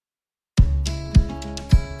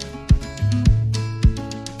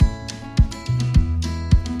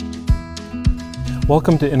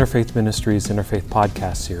Welcome to Interfaith Ministries' Interfaith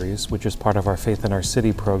podcast series, which is part of our Faith in Our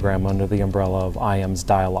City program under the umbrella of IM's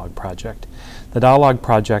Dialogue Project. The Dialogue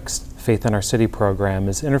Project's Faith in Our City program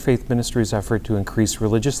is Interfaith Ministries' effort to increase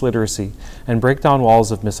religious literacy and break down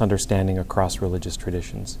walls of misunderstanding across religious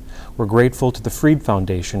traditions. We're grateful to the Freed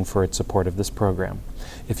Foundation for its support of this program.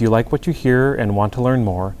 If you like what you hear and want to learn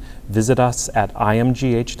more, visit us at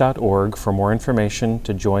imgh.org for more information,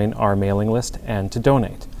 to join our mailing list, and to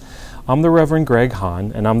donate. I'm the Reverend Greg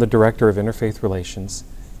Hahn, and I'm the Director of Interfaith Relations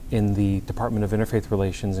in the Department of Interfaith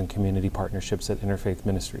Relations and Community Partnerships at Interfaith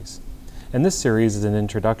Ministries. And this series is an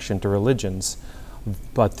introduction to religions,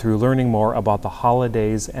 but through learning more about the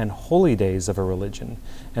holidays and holy days of a religion.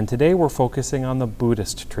 And today we're focusing on the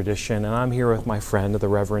Buddhist tradition, and I'm here with my friend, the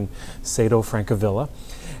Reverend Sato Francavilla.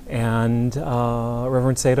 And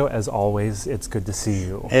Reverend Sato, as always, it's good to see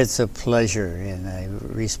you. It's a pleasure, and I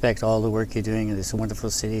respect all the work you're doing in this wonderful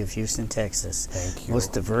city of Houston, Texas. Thank you.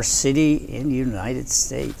 Most diverse city in the United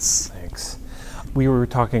States. Thanks. We were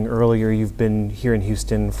talking earlier, you've been here in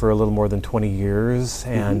Houston for a little more than 20 years,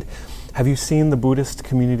 and have you seen the Buddhist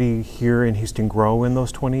community here in Houston grow in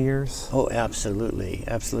those 20 years? Oh, absolutely,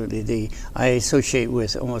 absolutely. I associate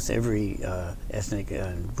with almost every ethnic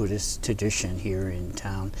Buddhist tradition here in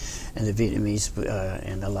town, and the Vietnamese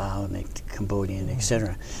and the Lao and the Cambodian,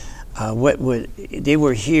 etc. They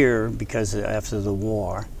were here because after the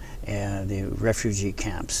war, and the refugee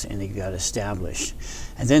camps, and they got established.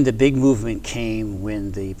 And then the big movement came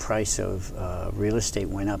when the price of real estate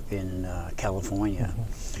went up in California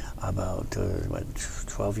about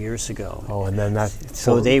 12 years ago. Oh, and then that...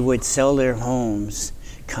 So they would sell their homes,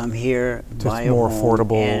 come here, buy a more home,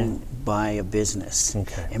 affordable, and buy a business,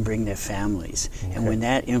 and bring their families. And when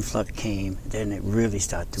that influx came, then it really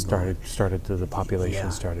started to boom. The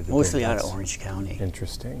population started to mostly build. out of Orange County.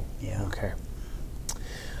 Interesting. Yeah. Okay.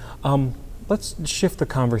 Let's shift the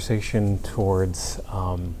conversation towards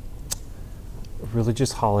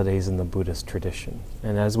religious holidays in the Buddhist tradition.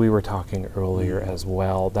 And as we were talking earlier as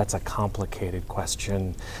well, that's a complicated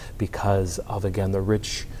question because of, again, the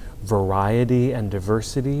rich variety and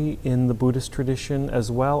diversity in the Buddhist tradition, as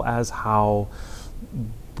well as how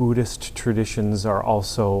Buddhist traditions are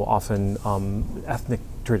also often ethnic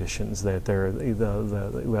traditions, that they're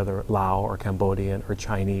whether Lao or Cambodian or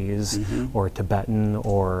Chinese or Tibetan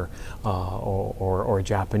or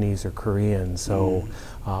Japanese or Korean. So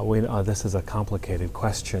this is a complicated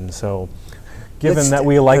question. So given that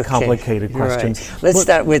we like complicated questions. Right. Let's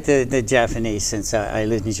start with the Japanese, since I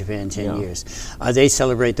lived in Japan 10 years. They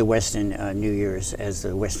celebrate the Western New Year's as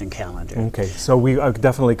the Western calendar. Okay, so we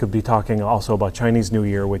definitely could be talking also about Chinese New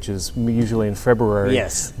Year, which is usually in February.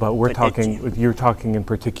 Yes. But you're talking in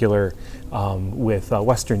particular with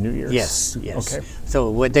Western New Year's. Yes. Okay. So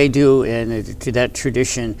what they do to that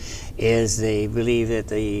tradition is they believe that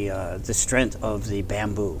the strength of the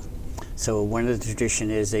bamboo. So one of the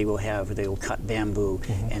tradition is they will cut bamboo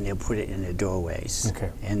and they'll put it in the doorways.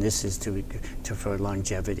 Okay. And this is for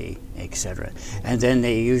longevity, etc. And then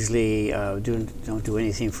they usually don't do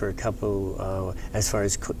anything for a couple as far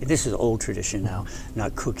as this is old tradition now,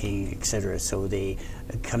 not cooking, etc. So they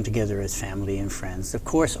come together as family and friends. Of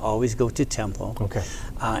course, always go to temple. Okay.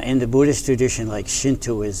 In the Buddhist tradition, like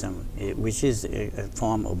Shintoism, which is a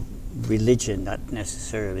form of religion, not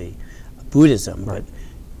necessarily Buddhism, but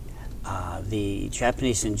the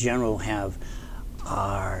Japanese in general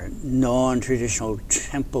are non-traditional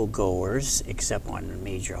temple goers, except on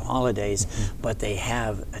major holidays, but they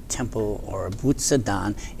have a temple or a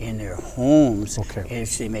butsudan in their homes, and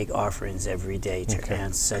they make offerings every day to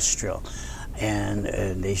ancestral, and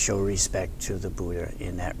they show respect to the Buddha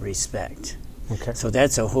in that respect. Okay. So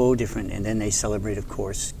that's a whole different, and then they celebrate, of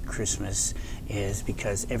course, Christmas is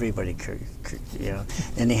because everybody,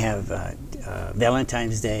 Then they have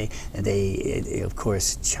Valentine's Day, and they, of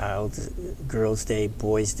course, Girls' Day,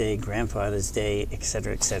 Boys' Day, Grandfather's Day,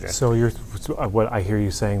 etc., etc. So what I hear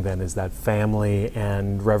you saying then is that family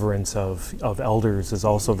and reverence of elders is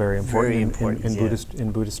also very important,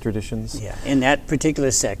 in Buddhist traditions. Yeah, in that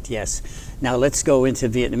particular sect, yes. Now let's go into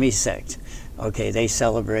Vietnamese sect. Okay, they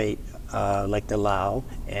celebrate like the Lao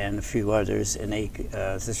and a few others, and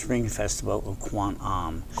the spring festival of Quan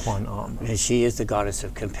Am. Quan Am. And she is the goddess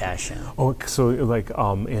of compassion. Oh, so like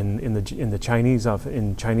in the Chinese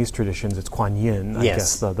in Chinese traditions, it's Kuan Yin, I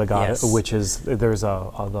guess, the goddess, which is there's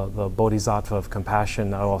the Bodhisattva of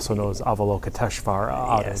compassion, also known as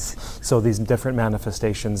Avalokiteshvara. So these different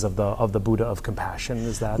manifestations of the Buddha of compassion,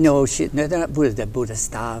 is that? No, they're not Buddhas. They're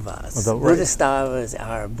Bodhisattvas. Bodhisattvas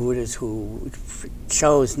are Buddhas who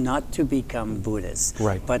chose not to to become Buddhists,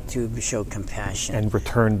 right, but to show compassion. And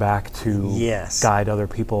return back to guide other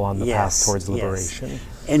people on the path towards liberation. Yes.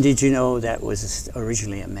 And did you know that was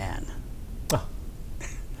originally a man?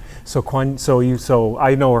 So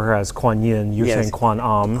I know her as Kuan Yin. You're saying Kuan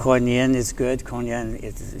Am. Kuan Yin is good. Kuan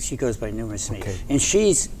Yin, she goes by numerous names. Okay. And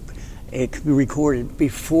she's recorded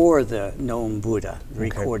before the known Buddha,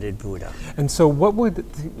 recorded Buddha. And so what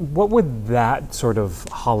would that sort of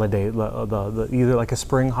holiday, the either like a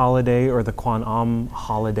spring holiday or the Kuan Am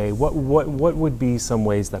holiday, what would be some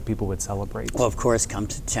ways that people would celebrate? Well, of course, come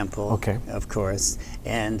to temple, of course,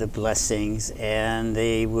 and the blessings, and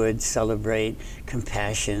they would celebrate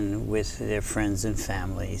compassion with their friends and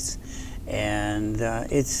families. And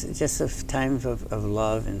it's just a time of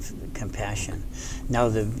love and compassion. Now,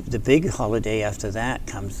 the big holiday after that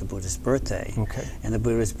comes the Buddhist birthday. Okay. And the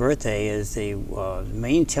Buddhist birthday is the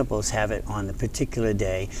main temples have it on the particular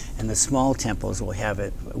day, and the small temples will have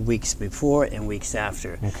it weeks before and weeks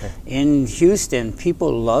after. Okay. In Houston,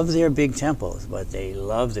 people love their big temples, but they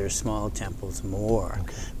love their small temples more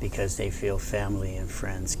because they feel family and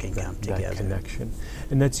friends can come together. That connection.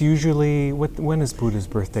 And that's usually, when is Buddha's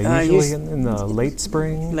birthday? Usually in the late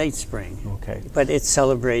spring? Late spring. Okay. But it's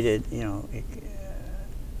celebrated,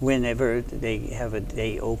 whenever they have a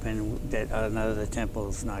day open that another temple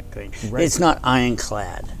is not going. Right. It's not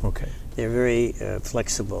ironclad. Okay. They're very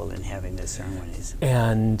flexible in having the ceremonies.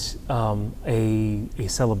 And a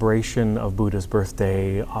celebration of Buddha's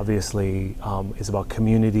birthday obviously is about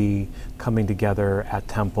community coming together at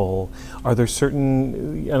temple. Are there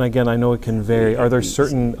certain, and again, I know it can vary, are there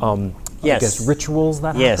certain I guess rituals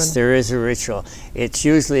that happen? Yes, there is a ritual. It's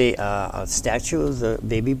usually a statue of the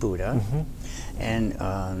baby Buddha, and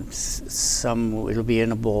it'll be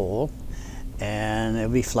in a bowl, and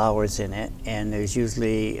there'll be flowers in it, and there's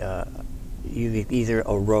usually either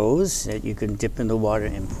a rose that you can dip in the water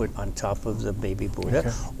and put on top of the baby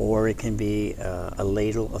Buddha, or it can be a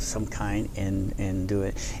ladle of some kind and do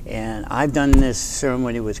it. And I've done this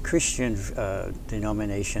ceremony with Christian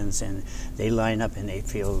denominations, and they line up and they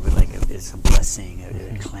feel like it's a blessing,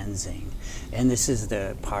 a cleansing. And this is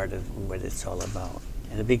the part of what it's all about.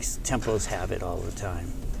 And the big temples have it all the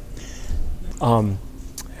time.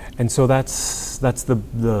 And so that's the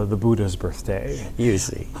Buddha's birthday.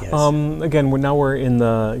 Usually, yes. Again, we're in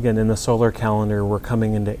the solar calendar. We're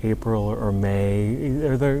coming into April or May.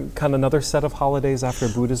 Are there kind of another set of holidays after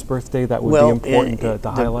Buddha's birthday that would be important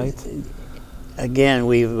to highlight? Again,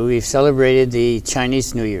 we've celebrated the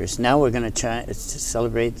Chinese New Year's. Now we're going to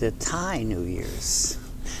celebrate the Thai New Year's.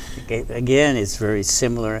 Again, it's very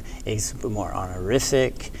similar. It's more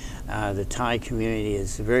honorific. The Thai community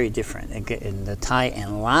is very different. In the Thai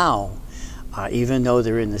and Lao, even though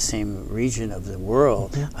they're in the same region of the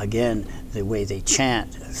world, again, the way they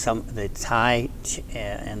chant, the Thai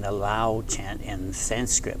and the Lao chant in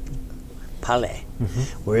Sanskrit, Pale,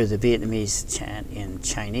 where the Vietnamese chant in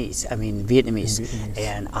Vietnamese,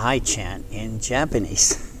 and I chant in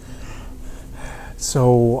Japanese.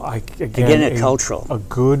 So again, cultural. A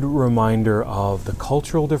good reminder of the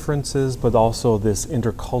cultural differences, but also this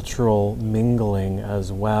intercultural mingling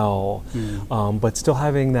as well. But still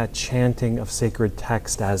having that chanting of sacred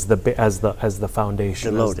text as the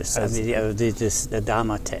foundation. The lotus, the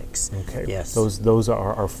Dhamma text. Okay. Yes. Those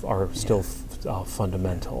are still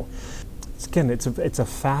fundamental. Again, it's a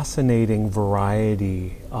fascinating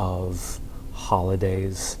variety of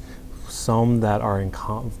holidays. Some that are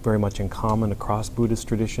very much in common across Buddhist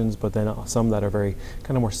traditions, but then some that are very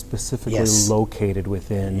kind of more specifically located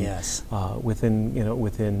within within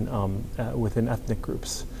ethnic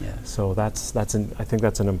groups. Yes. So I think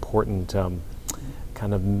that's an important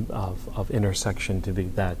kind of intersection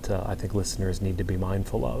that I think listeners need to be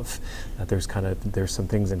mindful of. That there's some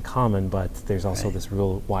things in common, but there's also this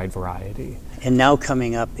real wide variety. And now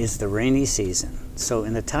coming up is the rainy season. So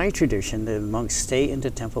in the Thai tradition, the monks stay in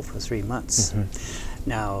the temple for 3 months.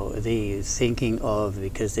 Now, the thinking of,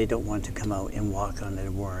 because they don't want to come out and walk on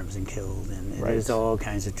the worms and killed, and there's all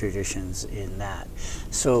kinds of traditions in that.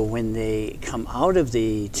 So when they come out of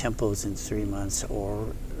the temples in 3 months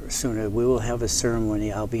or sooner, we will have a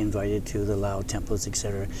ceremony. I'll be invited to the Lao temples,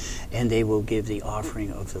 etc., and they will give the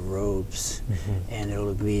offering of the robes, and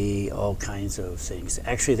it'll be all kinds of things.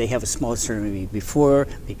 Actually, they have a small ceremony before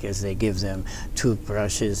because they give them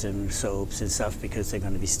toothbrushes and soaps and stuff because they're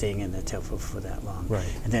going to be staying in the temple for that long. Right.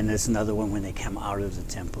 And then there's another one when they come out of the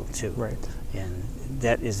temple too. Right. And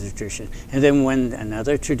that is a tradition. And then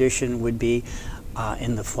another tradition would be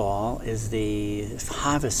in the fall is the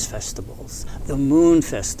harvest festivals, the moon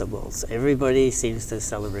festivals. Everybody seems to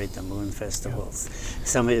celebrate the moon festivals.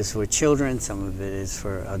 Some of it is for children, some of it is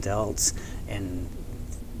for adults, and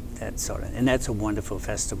that sort of, and that's a wonderful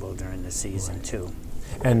festival during the season too.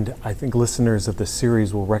 And I think listeners of the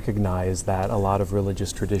series will recognize that a lot of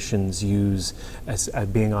religious traditions use as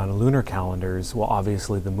being on lunar calendars. Well,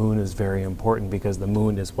 obviously the moon is very important because the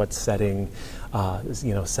moon is what's setting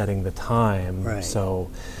the time. Right.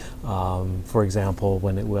 So, for example,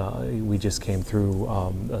 when we just came through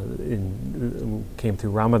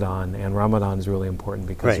Ramadan, and Ramadan is really important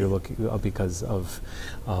because you're looking because of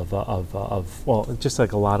just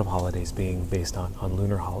like a lot of holidays being based on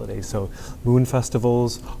lunar holidays. So moon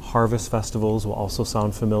festivals, harvest festivals will also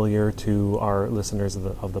sound familiar to our listeners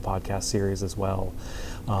of the podcast series as well.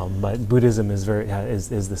 But Buddhism is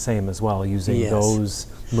the same as well, using those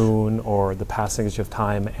moon or the passage of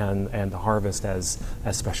time and the harvest as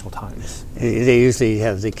special times. They usually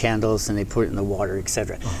have the candles and they put it in the water,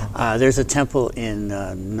 etc. There's a temple in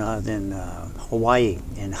northern Hawaii,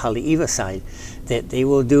 in Haleiwa side, that they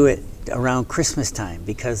will do it around Christmas time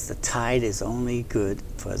because the tide is only good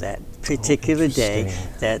for that particular day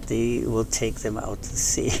that they will take them out to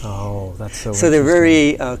sea. Oh, that's so they're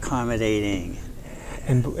very accommodating.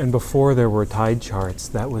 And before there were tide charts,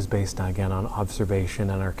 that was based again on observation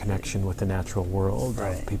and our connection with the natural world,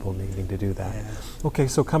 of people needing to do that. Yeah. Okay,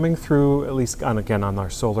 so coming through, at least on our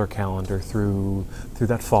solar calendar, through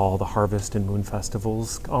that fall, the harvest and moon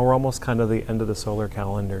festivals are almost kind of the end of the solar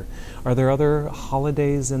calendar. Are there other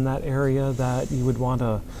holidays in that area that you would want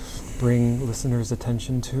to bring listeners'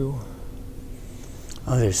 attention to?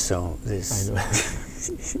 Oh, there's I know.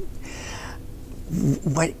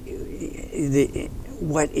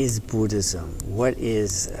 What is Buddhism? What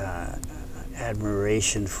is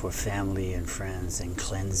admiration for family and friends and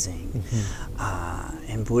cleansing?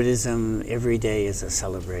 In Buddhism, every day is a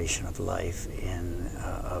celebration of life and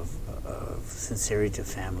of sincerity to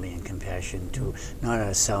family and compassion to not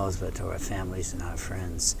ourselves but to our families and our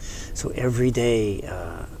friends. So every day,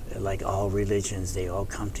 like all religions, they all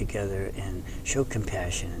come together and show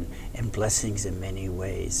compassion and blessings in many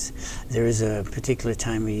ways. There is a particular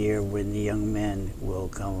time of year when the young men will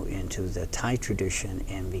go into the Thai tradition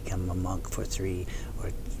and become a monk for 3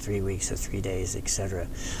 weeks or 3 days, etc.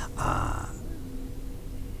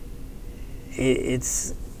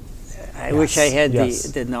 I wish I had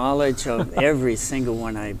the knowledge of every single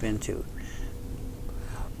one I've been to.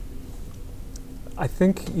 I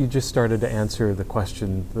think you just started to answer the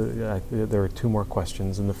question. There are 2 more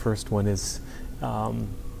questions, and the first one is,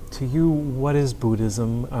 to you, what is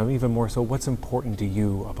Buddhism? Even more so, what's important to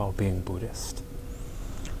you about being Buddhist?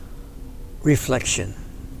 Reflection.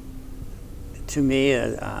 To me,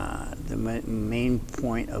 the main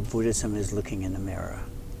point of Buddhism is looking in the mirror.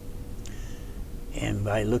 And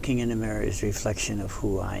by looking in the mirror is reflection of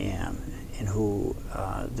who I am. And who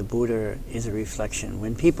the Buddha is a reflection.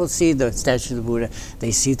 When people see the statue of the Buddha,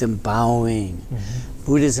 they see them bowing.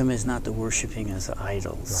 Buddhism is not the worshiping as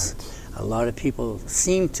idols. Right. A lot of people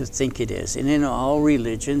seem to think it is. And in all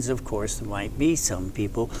religions, of course, there might be some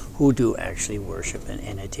people who do actually worship an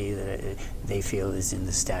entity that they feel is in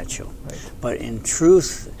the statue. Right. But in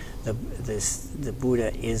truth, the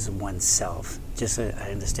Buddha is oneself. Just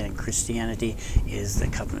I understand Christianity is the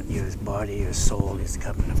covenant, your body, your soul is the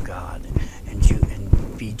covenant of God, and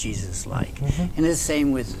be Jesus-like. And it's the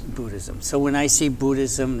same with Buddhism. So when I see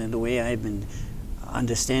Buddhism and the way I've been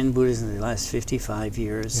understand Buddhism in the last 55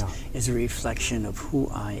 years is a reflection of who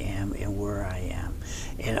I am and where I am.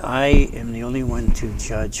 And I am the only one to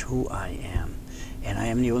judge who I am. And I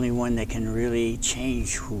am the only one that can really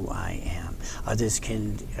change who I am. Others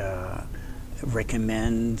can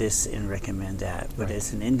recommend this and recommend that. But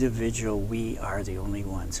as an individual, we are the only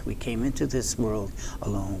ones. We came into this world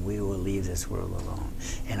alone. We will leave this world alone.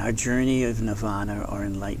 And our journey of nirvana or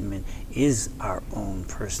enlightenment is our own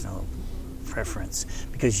personal preference.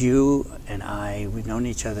 Because you and I, we've known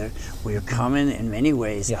each other. We are common in many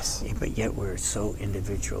ways, but yet we're so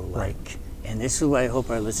individual-like. Right. And this is what I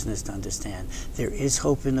hope our listeners to understand. There is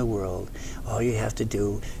hope in the world. All you have to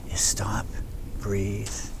do is stop, breathe,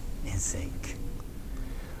 and think.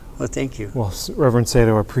 Well, thank you. Well, Reverend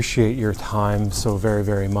Sato, I appreciate your time so very,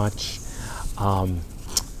 very much.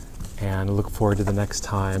 And look forward to the next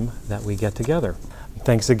time that we get together.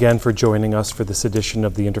 Thanks again for joining us for this edition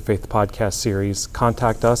of the Interfaith podcast series.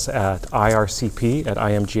 Contact us at ircp@imgh.org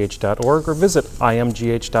or visit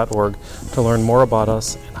imgh.org to learn more about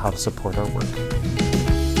us and how to support our work.